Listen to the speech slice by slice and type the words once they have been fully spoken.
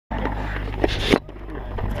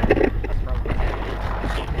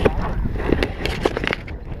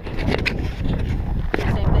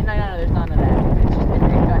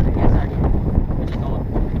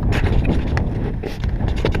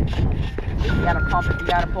You gotta pump it. You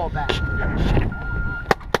gotta pull it back.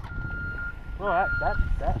 Well,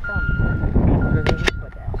 that sounds good.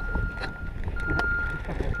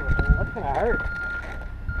 That's gonna hurt.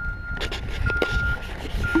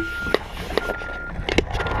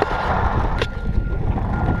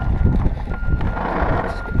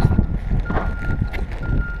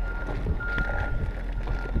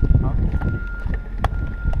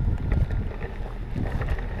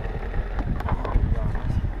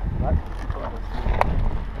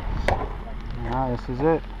 This is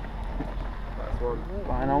it.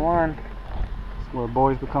 Final one. This is where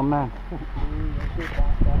boys become men.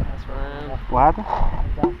 What happened?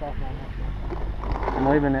 I'm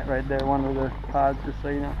leaving it right there, one of the pods, just so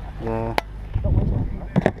you know. Yeah.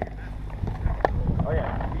 Oh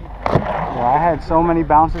yeah. Yeah, I had so many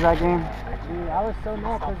bounces that game. I was so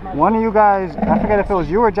mad because my... One of you guys, I forget if it was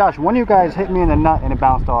you or Josh, one of you guys hit me in the nut and it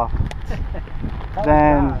bounced off.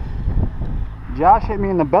 Then Josh hit me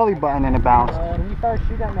in the belly button and it bounced. When you started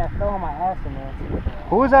shooting at me, I fell on my ass in there.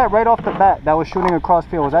 Who was that right off the bat that was shooting across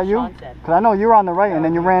field? Was that you? Because I know you were on the right and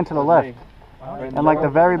then you ran to the left. And like the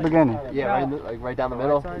very beginning. Yeah, right down the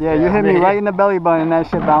middle. Yeah, you hit me right in the belly button and that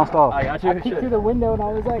shit bounced off. I got you. I peeked through the window and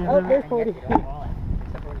I was like, oh, there's Cody. Yeah,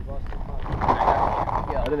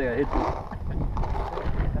 I didn't think I hit you.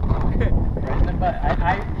 Right in the butt.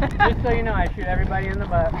 Just so you know, I shoot everybody in the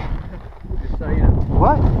butt. Just so you know.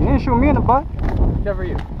 What? You didn't shoot me in the butt? Never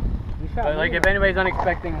you. But like if anybody's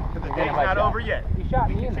unexpecting, It's not over yet. You shot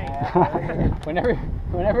me in the ass.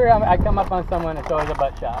 Whenever I come up on someone, it's always a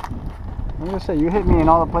butt shot. I'm gonna say, you hit me in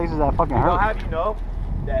all the places that fucking hurt. I'll have you know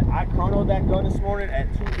that I chronoed that gun this morning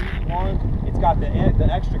at 281. It's got the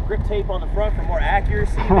extra grip tape on the front for more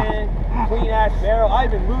accuracy, man. Clean ass barrel. I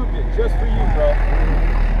even moved it just for you, bro.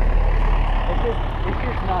 It's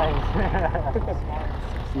just nice.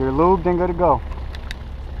 You're lubed and good to go.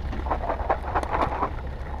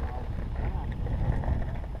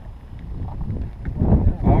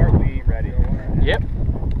 Are we ready? Yep.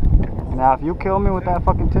 Now, if you kill me with that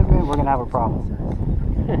fucking tip man, we're gonna have a problem.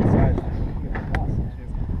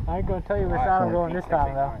 I ain't gonna tell you which side I'm going this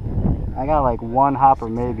time, though. I got like one hopper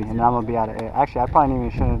maybe, and then I'm gonna be out of air. Actually, I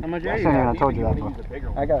probably shouldn't even have told you that.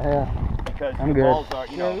 I got hair. Because I'm the good. balls are,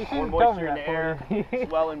 Yeah, you more should've told me moisture in that the air, before.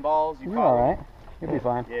 swelling balls. You're alright. You'll be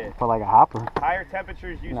fine. Yeah. For like a hopper. Higher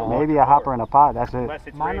temperatures use No. a Maybe larger a hopper bore. in a pot, that's it. Unless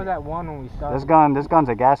it's Mine was raining. at 1 when we started. This gun's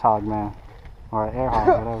a gas hog, man. Or an air hog,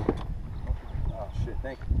 whatever. Oh shit,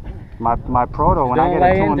 thank you. My proto, when I Don't get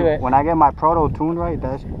lay it tuned, into it. when I get my proto tuned right,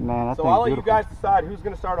 that's, man, that So thing's I'll let you beautiful. guys decide who's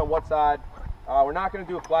going to start on what side. We're not going to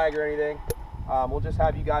do a flag or anything. We'll just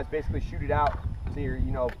have you guys basically shoot it out. So you're,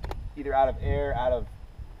 either out of air, out of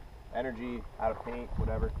energy, out of paint,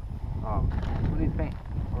 whatever. Who needs paint?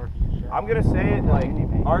 I'm going to say it like,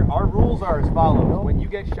 our rules are as follows. When you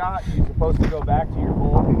get shot, you're supposed to go back to your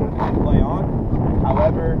hole and play on.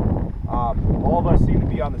 However, all of us seem to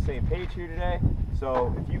be on the same page here today.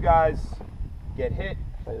 So if you guys get hit,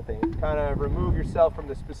 kind of remove yourself from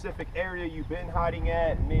the specific area you've been hiding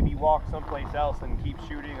at and maybe walk someplace else and keep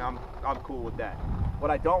shooting. I'm cool with that.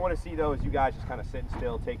 What I don't want to see though is you guys just kind of sitting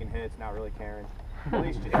still, taking hits, not really caring. At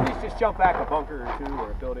least just jump back a bunker or two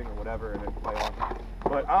or a building or whatever and then play on.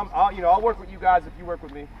 But I'll work with you guys if you work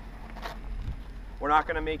with me. We're not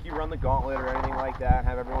going to make you run the gauntlet or anything like that,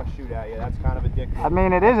 have everyone shoot at you. That's kind of addictive. I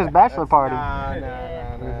mean, it is his bachelor party.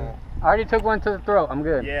 Nah. I already took one to the throat. I'm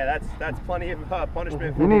good. Yeah, that's plenty of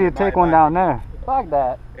punishment. You need to take one down there. Fuck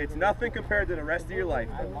that. It's nothing compared to the rest of your life.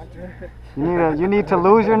 You need to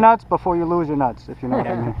lose your nuts before you lose your nuts, if you know what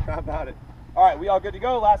I mean. How about it? All right, we all good to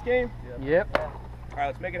go? Last game? Yep. All right,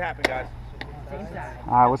 let's make it happen, guys.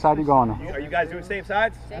 All right, what side you going on? Are you guys doing same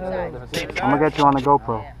sides? Same side. Same sides? I'm gonna get you on the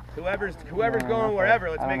GoPro. Whoever's going wherever,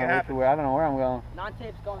 let's make it happen. I don't know where I'm going.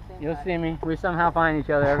 Non-tapes going same You'll side. see me. We somehow find each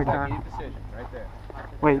other every time. Deep decision, right there.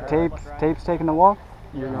 Wait, tape's taking the walk?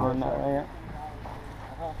 You're going that way.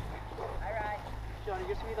 Alright. Sean, you're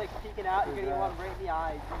just gonna be like peeking out, you're gonna get one right in the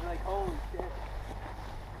eyes. You're gonna be like, holy shit.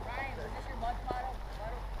 Ryan, is this your mud model?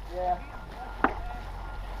 Yeah.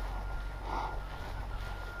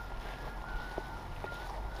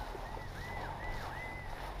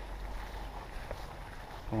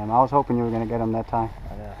 Damn, I was hoping you were gonna get him that time.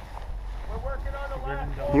 We're working on the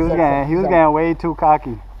left. He was getting way too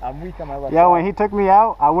cocky. I'm weak on my left Yeah, side. when he took me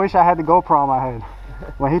out, I wish I had the GoPro on my head.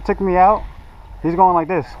 When he took me out, he's going like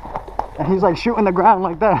this. And he's like shooting the ground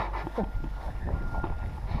like that.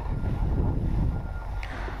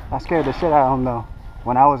 I scared the shit out of him though.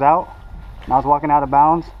 When I was out, and I was walking out of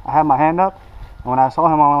bounds, I had my hand up, and when I saw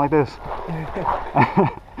him, I went like this.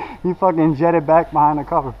 He fucking jetted back behind the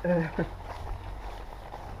cover.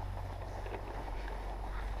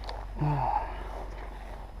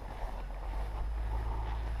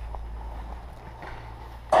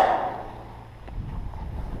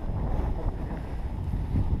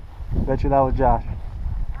 Bet you that was Josh.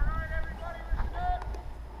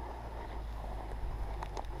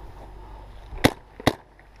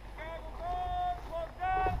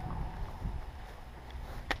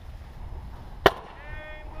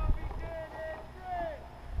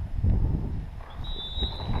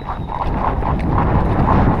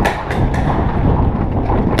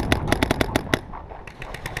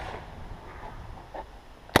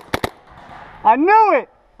 I knew it!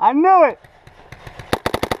 I knew it!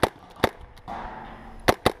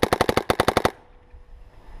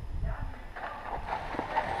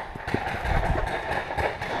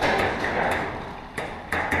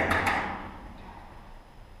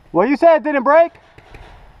 Well, you said it didn't break?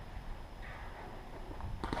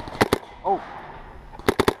 Oh.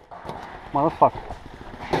 Motherfucker.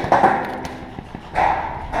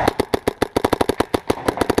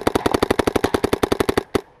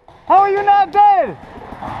 How are you not dead?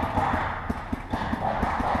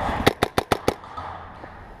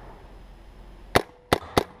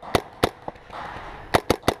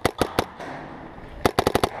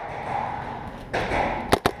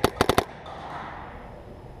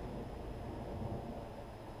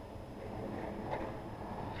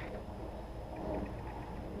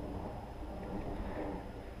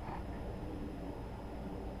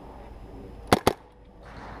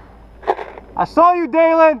 I saw you,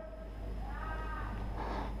 Dalen.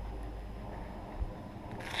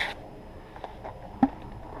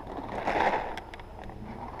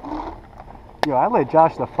 Yo, I lit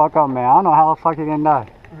Josh the fuck up, man. I don't know how the fuck he didn't die.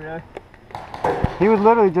 Really? He was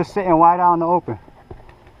literally just sitting wide out in the open.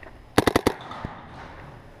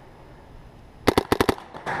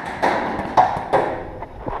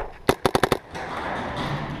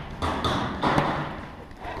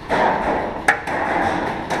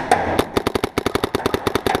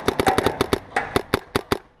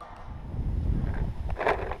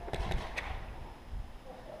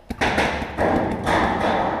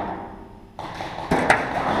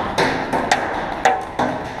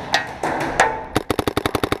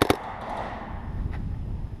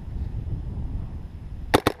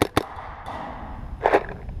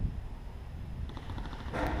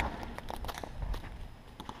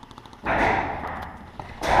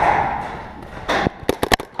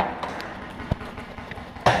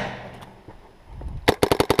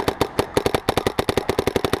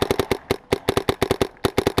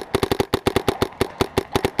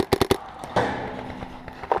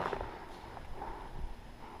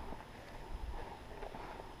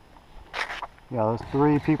 Yeah, there's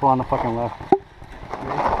 3 people on the fucking left.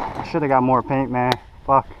 I should have got more paint, man.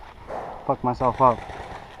 Fuck. Fucked myself up.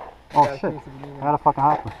 Oh shit. I got a fucking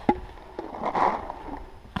hopper.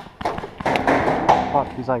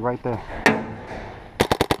 Fuck, he's like right there.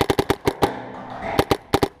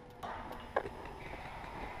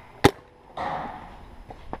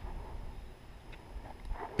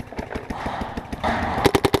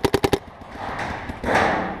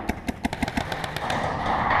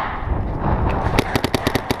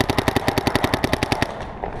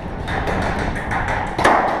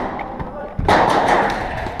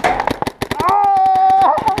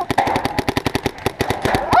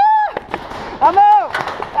 I'm out!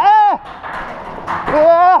 Ah!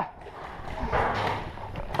 Ah!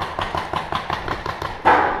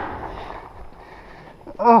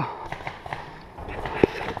 Oh.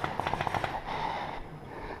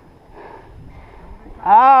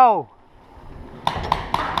 Ow!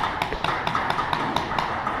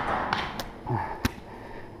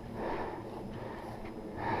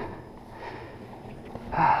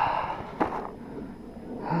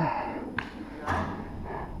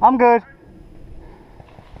 I'm good.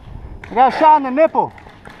 I got a shot in the nipple.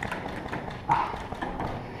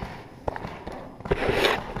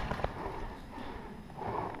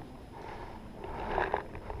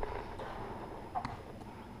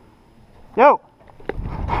 Yo.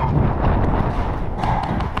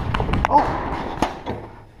 Oh.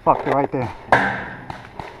 Fuck, you're right there.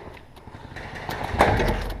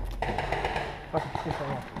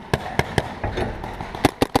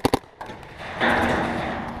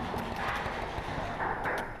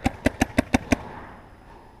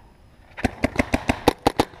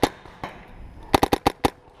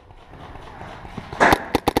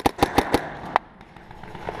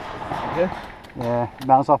 Yeah,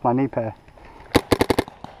 bounce off my knee pad.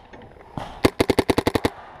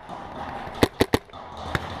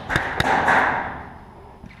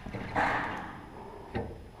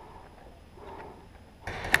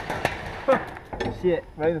 Shit,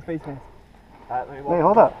 right in the face mask. Alright, let me walk. Wait,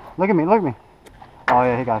 hold up. Look at me, look at me. Oh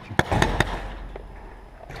yeah, he got you.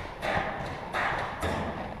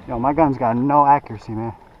 Yo, my gun's got no accuracy,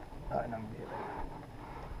 man.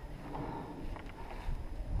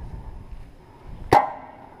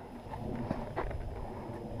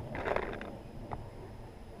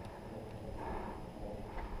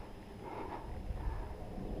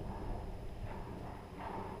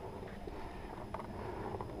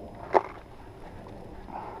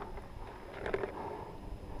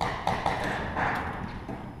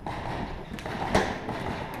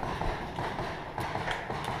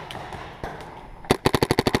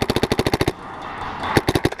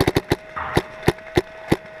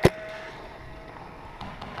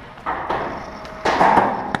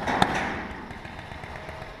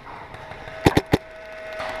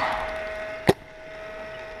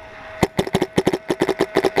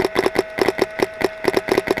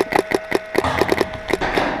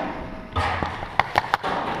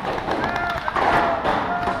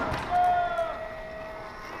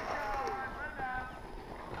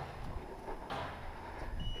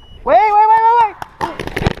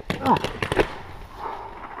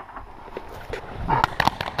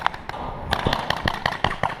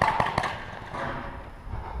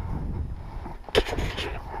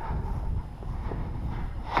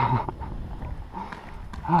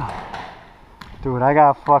 Dude, I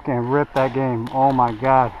got fucking ripped that game. Oh my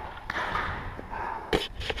god.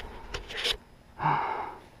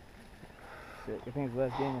 Shit, I think it's the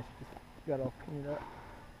last game. I just got all cleaned up.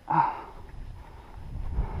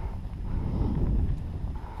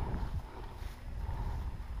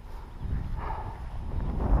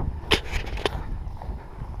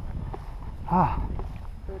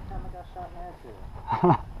 Third time I got shot in the head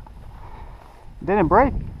too. Didn't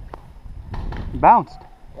break. Bounced.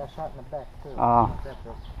 Got shot in the back too.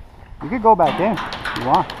 You could go back in if you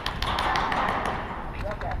want.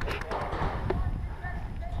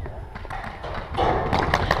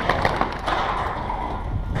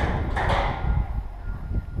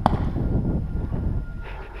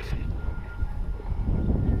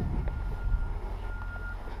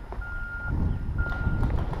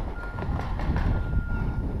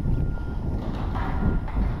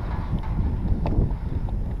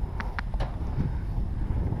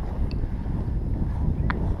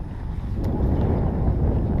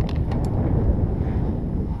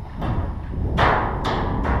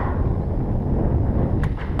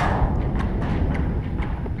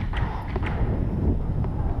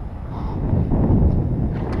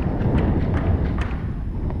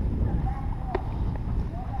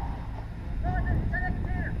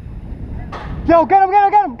 Yo, get him, get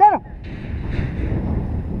him, get him, get him!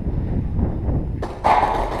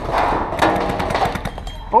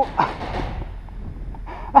 Oh!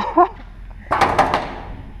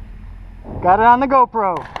 Got it on the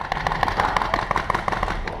GoPro.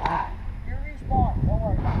 You're respawn, don't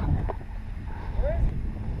worry. Where is he?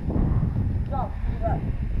 Go, to the left.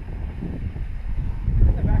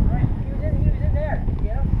 In the back right. He was in there. You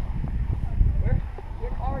get him? Where?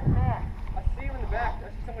 Get hard in the back. I see him in the back. I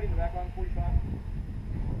see somebody in the back on 45.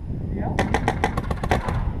 Yeah.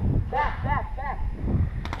 Back.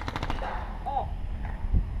 Oh.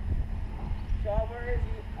 Shaw, where is he?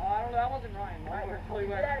 I don't know. That wasn't Ryan. Ryan, where's Chloe?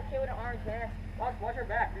 Where? That kid with an orange mask. Watch her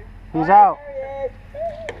back, dude. He's out. There he is.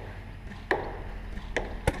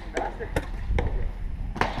 Bastard.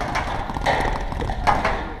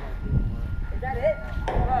 Is that it?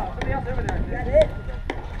 Oh, somebody else over there. Is that it?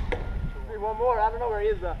 One more. I don't know where he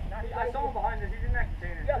is though. I saw him behind this. He's in that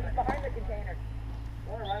container. Yeah, he's behind the container.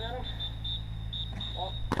 Want to run at him?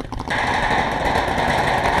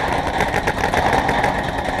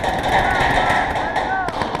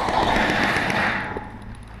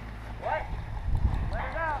 What? Let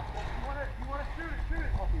it out. You want to shoot it.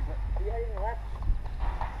 Are you heading left?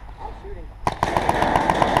 I'm shooting.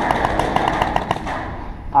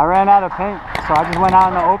 I ran out of paint, so I just went out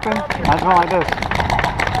in the open. I just went like this.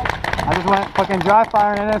 I just went fucking dry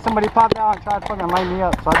firing, and then somebody popped out and tried to fucking light me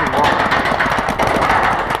up, so I just walked.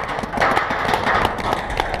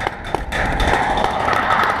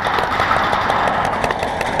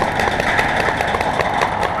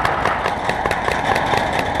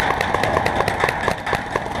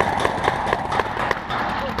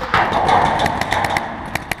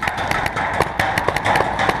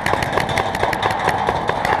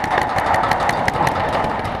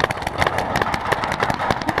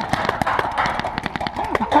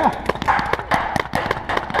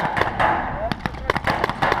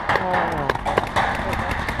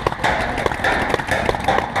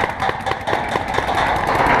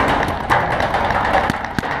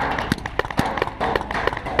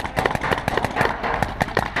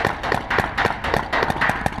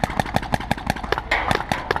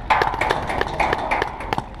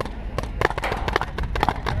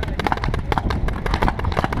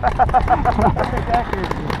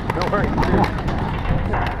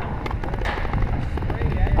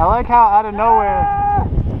 I like how out of nowhere.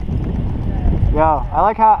 Yo, I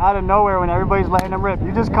like how out of nowhere when everybody's letting them rip,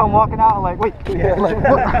 you just come walking out like, wait. Yeah. Like,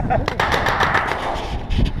 what?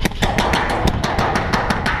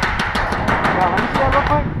 Yo, let me see that real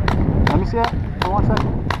quick. Let me see that for 1 second.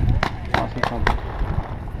 I'll see something.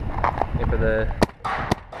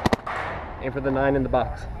 Aim for the 9 in the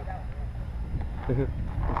box.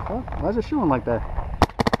 What? Why is it shooting like that?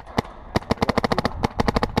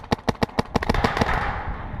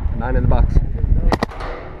 9 in the box.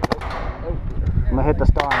 I'm gonna hit the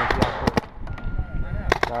star and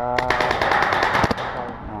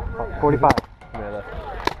it's 45. Yeah, that's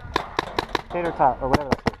Tater tot or whatever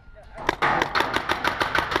that is.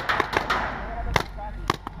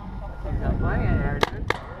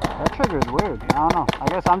 That trigger is weird. I don't know. I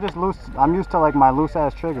guess I'm just loose. I'm used to like my loose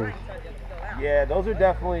ass triggers. Yeah, those are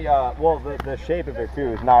definitely, well, the shape of it too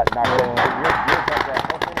is not good. Yours like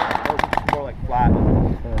that. Those are more like flat.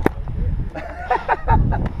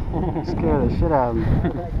 Scared the shit out of me.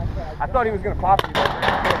 I thought he was gonna pop you.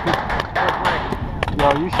 Yo,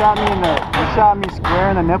 you shot me square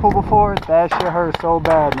in the nipple before? That shit hurt so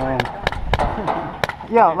bad, man.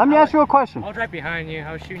 Yo, let me ask you a question. I was right behind you.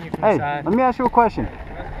 I was shooting you from Hey, the side. let me ask you a question.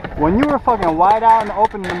 When you were fucking wide out in the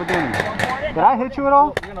open in the beginning, did I hit you at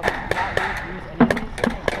all?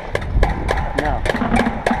 No.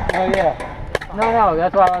 Oh yeah. No,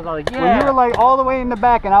 that's why I was like, yeah. When you were like all the way in the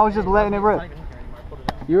back and I was just letting it rip.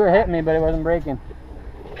 You were hitting me, but it wasn't breaking.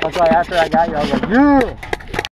 That's why after I got you, I was like, yeah.